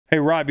Hey,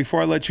 Rod,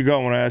 before I let you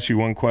go, I want to ask you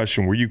one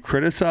question. Were you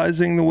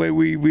criticizing the way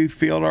we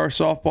field our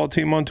softball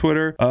team on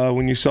Twitter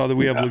when you saw that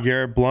we have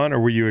LeGarrette Blount, or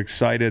were you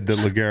excited that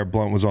LeGarrette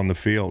Blount was on the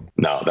field?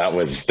 No, that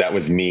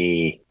was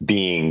me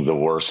being the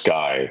worst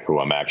guy, who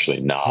I'm actually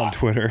not, on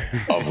Twitter.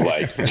 Of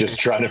like just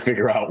trying to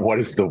figure out what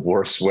is the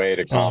worst way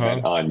to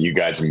comment on you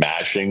guys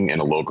mashing in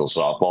a local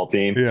softball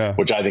team,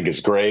 which I think is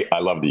great. I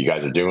love that you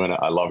guys are doing it.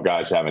 I love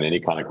guys having any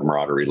kind of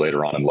camaraderie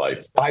later on in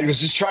life. I was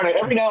just trying to,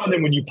 every now and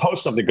then when you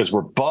post something, because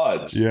we're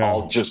buds,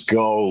 I'll just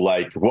go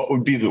like, what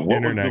would the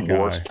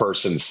worst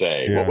person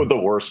say? What would the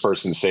worst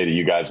person say to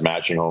you guys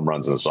matching home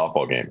runs in a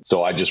softball game?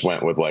 So I just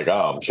went with like,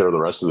 oh, I'm sure the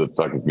rest of the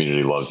fucking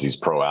community loves these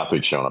pro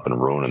athletes showing up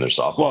and ruining their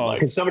softball night.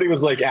 Because somebody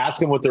was like,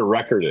 ask them what their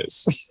record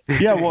is.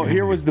 Yeah, well,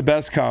 here was the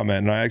best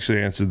comment, and I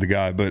actually answered the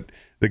guy, but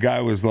the guy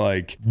was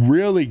like,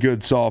 really good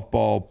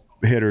softball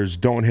hitters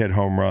don't hit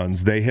home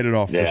runs. They hit it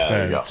off the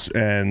fence.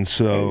 And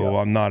so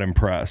I'm not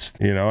impressed,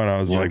 you know? And I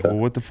was like, well,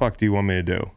 what the fuck do you want me to do?